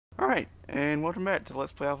Alright, and welcome back to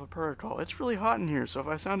Let's Play Alpha Protocol. It's really hot in here, so if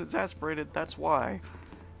I sound exasperated, that's why.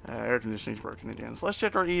 Air conditioning's broken again. So let's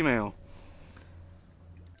check our email.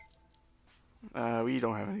 We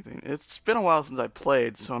don't have anything. It's been a while since I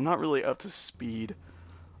played, so I'm not really up to speed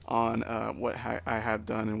on what I have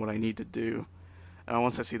done and what I need to do.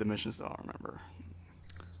 Once I see the missions, though, I'll remember.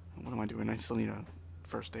 What am I doing? I still need a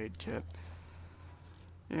first aid kit.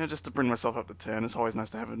 Yeah, just to bring myself up to 10. It's always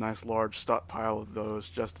nice to have a nice large stockpile of those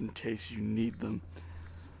just in case you need them.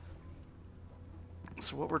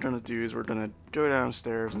 So what we're going to do is we're going to go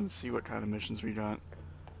downstairs and see what kind of missions we got.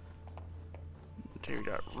 Okay, we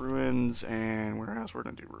got ruins and warehouse. We're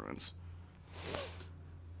going to do ruins.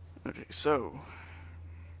 Okay, so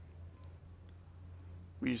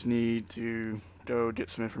we just need to go get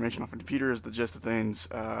some information off the computer is the gist of things.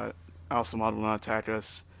 Alcemad will not attack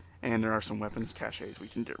us. And there are some weapons caches we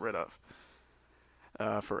can get rid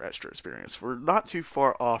of for extra experience. We're not too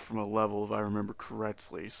far off from a level, if I remember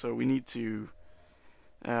correctly, so we need to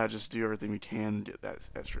just do everything we can to get that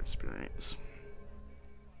extra experience.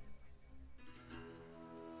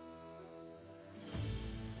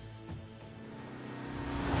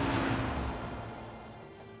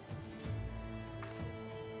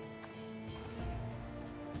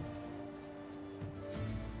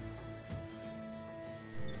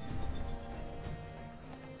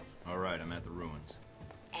 Alright, I'm at the ruins.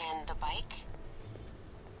 And the bike?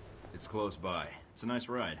 It's close by. It's a nice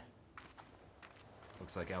ride.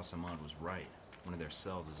 Looks like Alcemad was right. One of their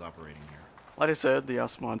cells is operating here. Like I said, the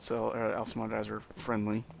Alcemad guys are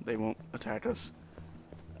friendly. They won't attack us.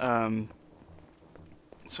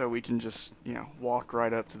 So we can just, walk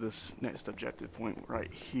right up to this next objective point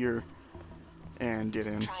right here and get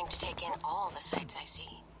in. Trying to take in all the sights I see.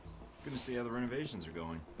 Good to see how the renovations are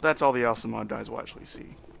going. But that's all the Alcemad guys will actually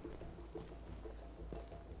see.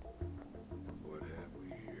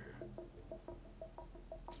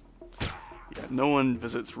 Yeah, no one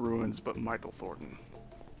visits ruins but Michael Thornton.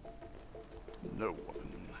 No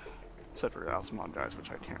one. Except for Alcemad guys,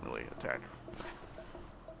 which I can't really attack.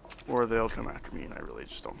 Or they'll come after me, and I really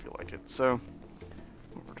just don't feel like it. So,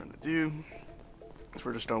 what we're going to do is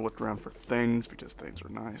we're just going to look around for things, because things are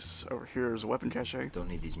nice. Over here is a weapon cache. Don't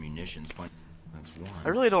need these munitions. Fine. That's one. I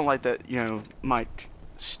really don't like that, Mike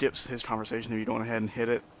skips his conversation if you go ahead and hit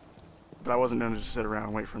it. But I wasn't going to just sit around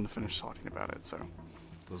and wait for him to finish talking about it, so.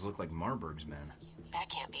 Those look like Marburg's men. That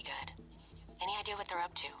can't be good. Any idea what they're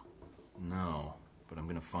up to? No, but I'm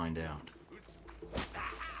gonna find out.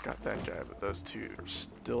 Got that guy, but those two are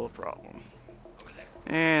still a problem.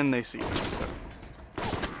 And they see us, so.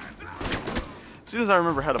 As soon as I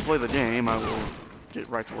remember how to play the game, I will get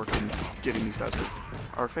right to work on getting these guys with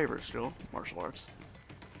our favorite skill, martial arts.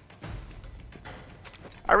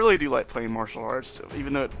 I really do like playing martial arts,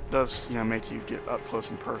 even though it does, make you get up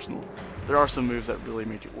close and personal. There are some moves that really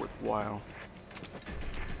make it worthwhile.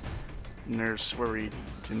 And there's where we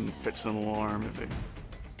can fix an alarm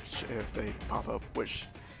if they pop up, which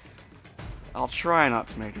I'll try not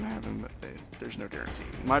to make them happen, but there's no guarantee.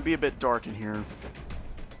 It might be a bit dark in here,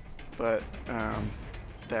 but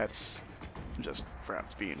that's just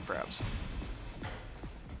fraps being fraps.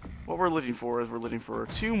 What we're looking for is we're looking for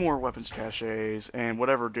 2 more weapons caches and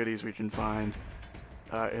whatever goodies we can find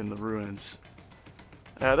in the ruins.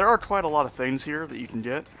 There are quite a lot of things here that you can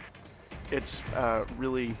get. It's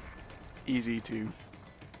really easy to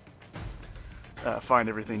find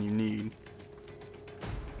everything you need.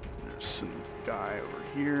 There's some guy over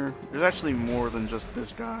here. There's actually more than just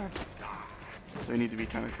this guy. So you need to be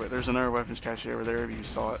kind of quick. There's another weapons cache over there if you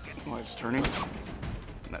saw it while I was turning.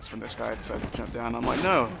 And that's when this guy decides to jump down. I'm like,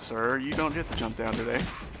 no, sir, you don't get to jump down today.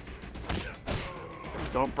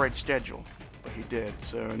 Don't break schedule. But he did.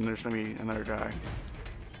 So, and there's going to be another guy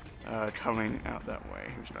coming out that way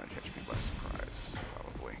who's going to catch me by surprise,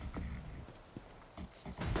 probably.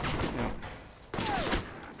 Yep.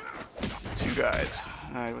 2 guys.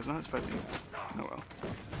 I was not expecting. Oh well.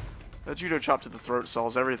 That judo chop to the throat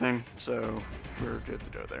solves everything, so we're good to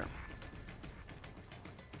go there.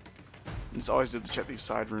 It's always good to check these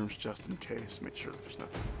side rooms just in case. Make sure there's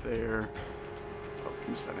nothing there. Oh,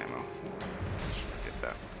 missed that ammo. Should get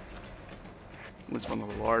that. It's one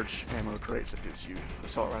of the large ammo crates that gives you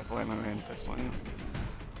assault rifle ammo and pistol ammo.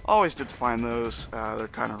 Always good to find those. They're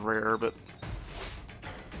kind of rare, but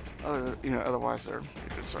otherwise they're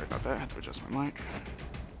pretty good. Sorry about that. I had to adjust my mic.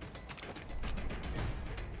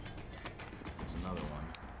 That's another one.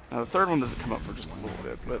 Now the third one doesn't come up for just a little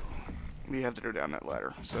bit, but we have to go down that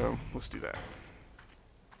ladder, so let's do that.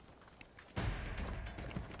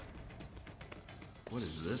 What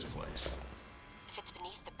is this place? If it's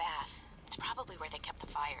beneath the bath, it's probably where they kept the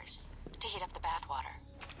fires. To heat up the bath water.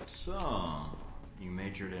 So, you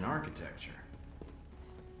majored in architecture.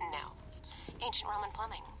 No. Ancient Roman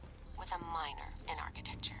plumbing. With a minor in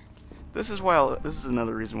architecture. This is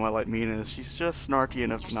another reason why I like Mina, is she's just snarky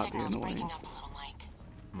enough to Your not be signal's annoying. breaking up a little, Mike.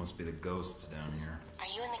 Must be the ghosts down here. Are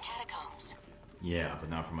you in the catacombs? Yeah,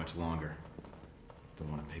 but not for much longer.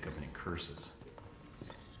 Don't want to pick up any curses.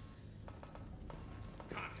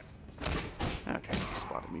 Okay, he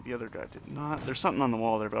spotted me. The other guy did not. There's something on the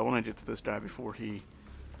wall there, but I want to get to this guy before he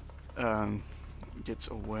gets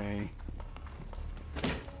away.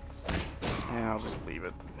 And I'll just leave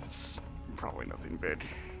it. It's probably nothing big.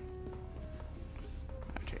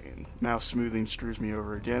 Okay, and mouse smoothing screws me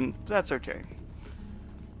over again. That's okay.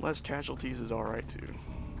 Less casualties is alright too.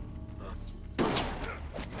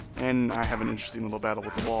 And I have an interesting little battle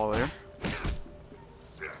with the wall there.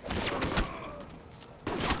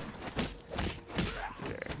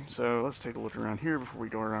 Okay, so let's take a look around here before we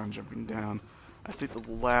go around jumping down. I think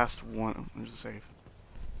the last one... Oh, there's a save.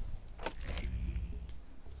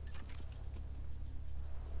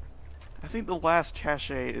 I think the last cache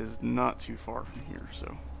is not too far from here,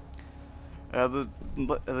 so...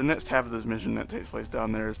 the next half of this mission that takes place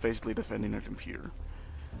down there is basically defending a computer.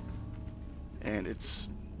 And it's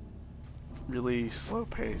really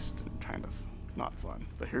slow-paced and kind of not fun.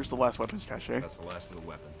 But here's the last weapons cache. That's the last of the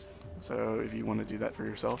weapons. So if you want to do that for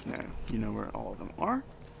yourself, now you know where all of them are.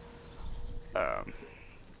 They're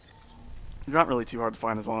not really too hard to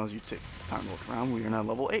find as long as you take the time to look around. We are now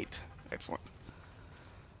level 8. Excellent.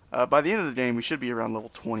 By the end of the game, we should be around level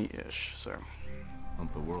 20-ish, so...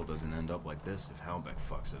 Hope the world doesn't end up like this if Halbeck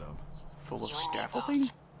fucks it up. Full of You and me scaffolding?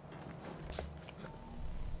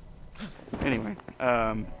 Anyway,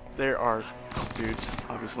 there are dudes,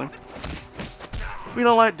 obviously. We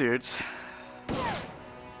don't like dudes.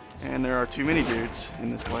 And there are too many dudes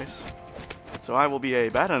in this place. So I will be a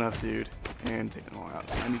bad enough dude and take them all out.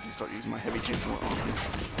 I need to start using my heavy tank more often.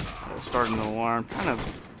 Starting the alarm kind of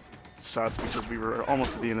sucks because we were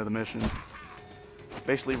almost at the end of the mission.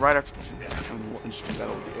 Basically, right after... just do that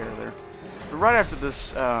over the air there. But right after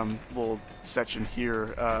this little section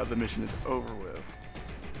here, the mission is over with.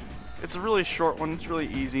 It's a really short one. It's really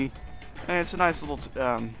easy, and it's a nice little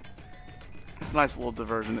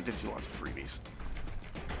diversion that gives you lots of freebies.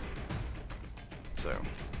 So,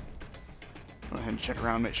 go ahead and check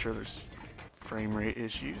around, make sure there's frame rate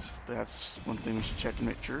issues. That's one thing we should check to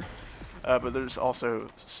make sure. But there's also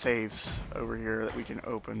saves over here that we can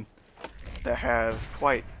open that have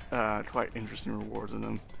quite interesting rewards in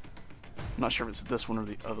them. I'm not sure if it's this one or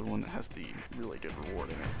the other one that has the really good reward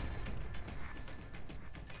in it.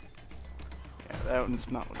 Yeah, that one's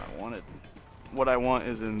not what I wanted. What I want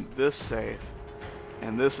is in this save,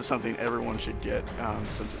 and this is something everyone should get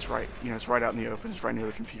since it's right, it's right out in the open. It's right near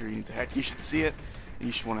the computer you need to hack. You should see it, and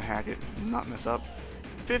you should want to hack it and not mess up.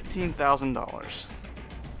 $15,000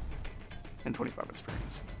 and 25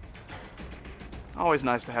 experience. Always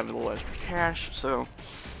nice to have a little extra cash, so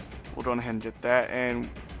we'll go ahead and get that,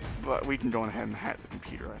 but we can go ahead and hack the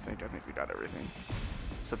computer. I think we got everything.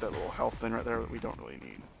 Except that little health thing right there that we don't really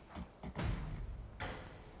need.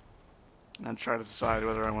 And I'll try to decide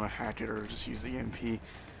whether I want to hack it or just use the EMP,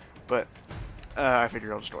 but I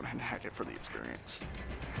figure I'll just go ahead and hack it for the experience.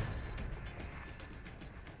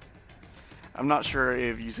 I'm not sure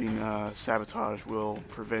if using sabotage will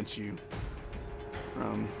prevent you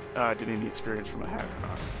from getting any experience from a hack or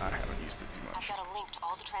not. I haven't used it too much. I've got a link to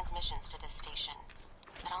all the transmissions to this station,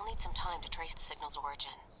 but I'll need some time to trace the signal's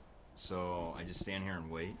origin. So, I just stand here and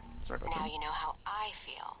wait? Sorry about Now that. you know how I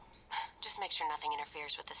feel. Just make sure nothing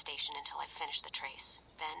interferes with the station until I finish the trace.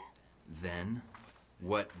 Then?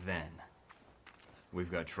 What then?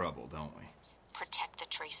 We've got trouble, don't we? Protect the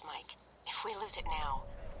trace, Mike. If we lose it now...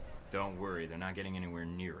 Don't worry, they're not getting anywhere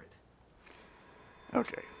near it.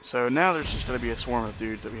 Okay, so now there's just going to be a swarm of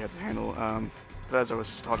dudes that we have to handle. But as I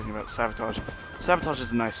was talking about sabotage, sabotage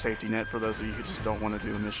is a nice safety net for those of you who just don't want to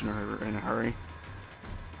do a mission in a hurry.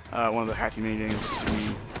 One of the hacking mini games can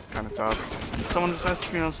be kind of tough. Someone just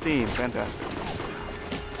messaged me on Steam. Fantastic.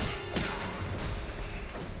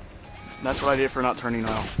 And that's what I did for not turning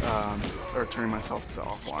off, or turning myself to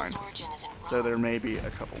offline. So there may be a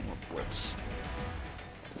couple more blips.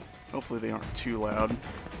 Hopefully they aren't too loud.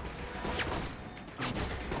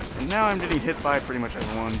 And now I'm getting hit by pretty much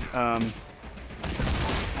everyone. I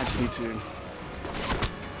just need to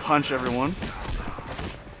punch everyone.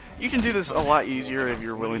 You can do this a lot easier if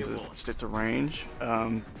you're willing to stick to range.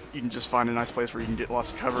 You can just find a nice place where you can get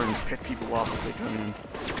lots of cover and pick people off as they come in.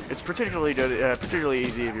 It's particularly good, particularly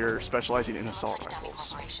easy if you're specializing in assault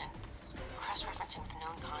rifles. Cross-referencing with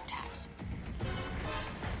known contacts.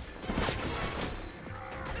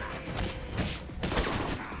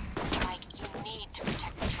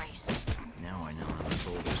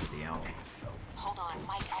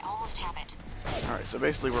 Alright, so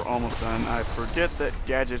basically we're almost done. I forget that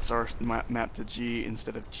gadgets are mapped to G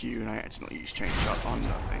instead of Q, and I accidentally used chain shot on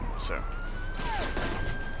nothing, so.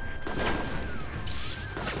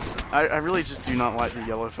 I really just do not like the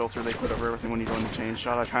yellow filter they put over everything when you go into chain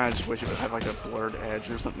shot. I kind of just wish it would have like a blurred edge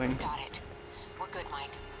or something. Got it. We're good, Mike.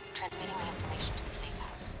 Transmitting the information to the safe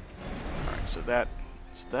house. Alright, so that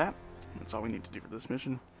is that. That's all we need to do for this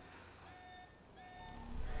mission.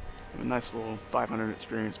 A nice little 500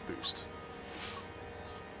 experience boost.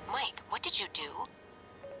 Mike, what did you do?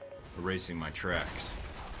 Erasing my tracks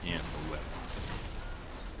and the weapons.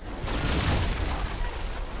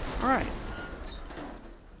 Alright.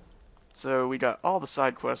 So we got all the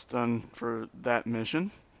side quests done for that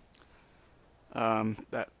mission.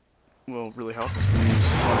 That will really help us when you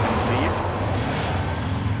start and leave.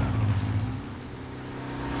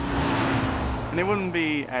 And it wouldn't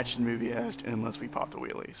be action movie-esque unless we popped a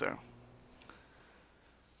wheelie, so.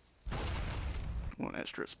 One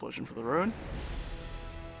extra explosion for the road.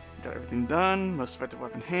 Got everything done. Most effective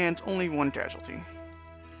weapon hands. Only one casualty.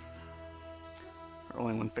 Or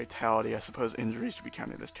only one fatality. I suppose injuries should be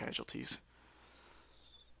counted as casualties.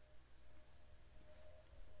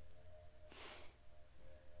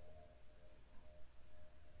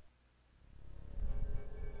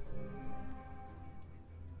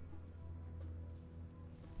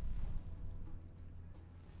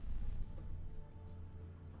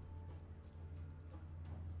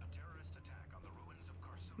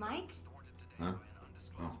 Mike? Huh?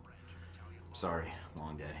 Oh. Sorry,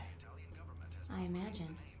 long day. I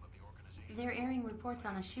imagine. They're airing reports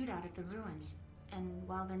on a shootout at the ruins, and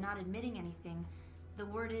while they're not admitting anything, the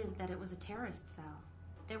word is that it was a terrorist cell.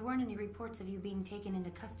 There weren't any reports of you being taken into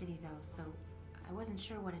custody, though, so I wasn't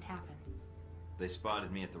sure what had happened. They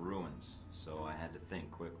spotted me at the ruins, so I had to think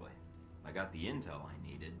quickly. I got the intel I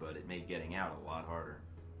needed, but it made getting out a lot harder.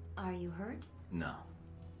 Are you hurt? No.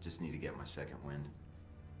 Just need to get my second wind.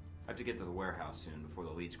 I have to get to the warehouse soon before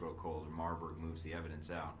the leads grow cold and Marburg moves the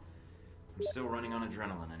evidence out. I'm still running on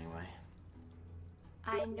adrenaline anyway.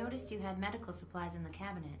 I noticed you had medical supplies in the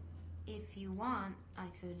cabinet. If you want, I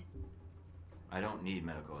could... I don't need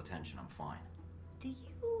medical attention, I'm fine. Do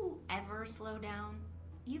you ever slow down?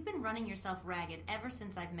 You've been running yourself ragged ever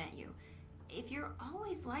since I've met you. If you're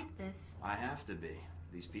always like this... I have to be.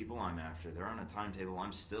 These people I'm after, they're on a timetable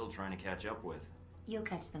I'm still trying to catch up with. You'll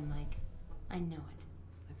catch them, Mike. I know it.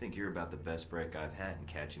 I think you're about the best break I've had in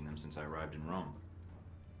catching them since I arrived in Rome.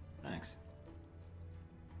 Thanks.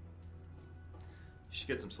 You should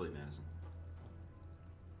get some sleep, Madison.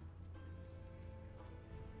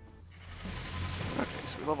 Okay,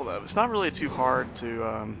 so we leveled up. It's not really too hard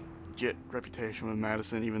to get reputation with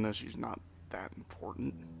Madison, even though she's not that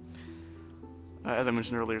important. As I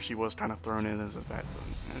mentioned earlier, she was kind of thrown in as a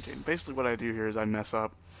backbone. Basically what I do here is I mess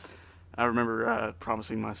up. I remember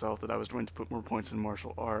promising myself that I was going to put more points in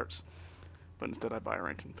martial arts, but instead I buy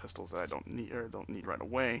rank in pistols that I don't need right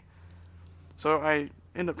away. So I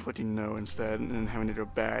end up clicking no instead, and having to go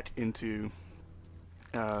back into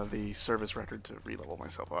the service record to re-level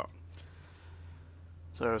myself up.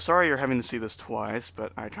 So sorry you're having to see this twice,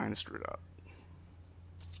 but I kind of screwed up.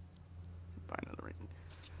 Buy another rank.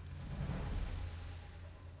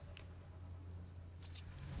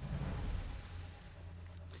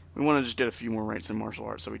 We want to just get a few more ranks in martial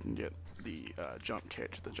arts so we can get the jump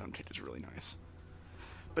kick. The jump kick is really nice.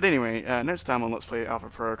 But anyway, next time on Let's Play Alpha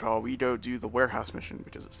Protocol, we go do the warehouse mission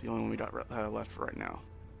because it's the only one we got left for right now.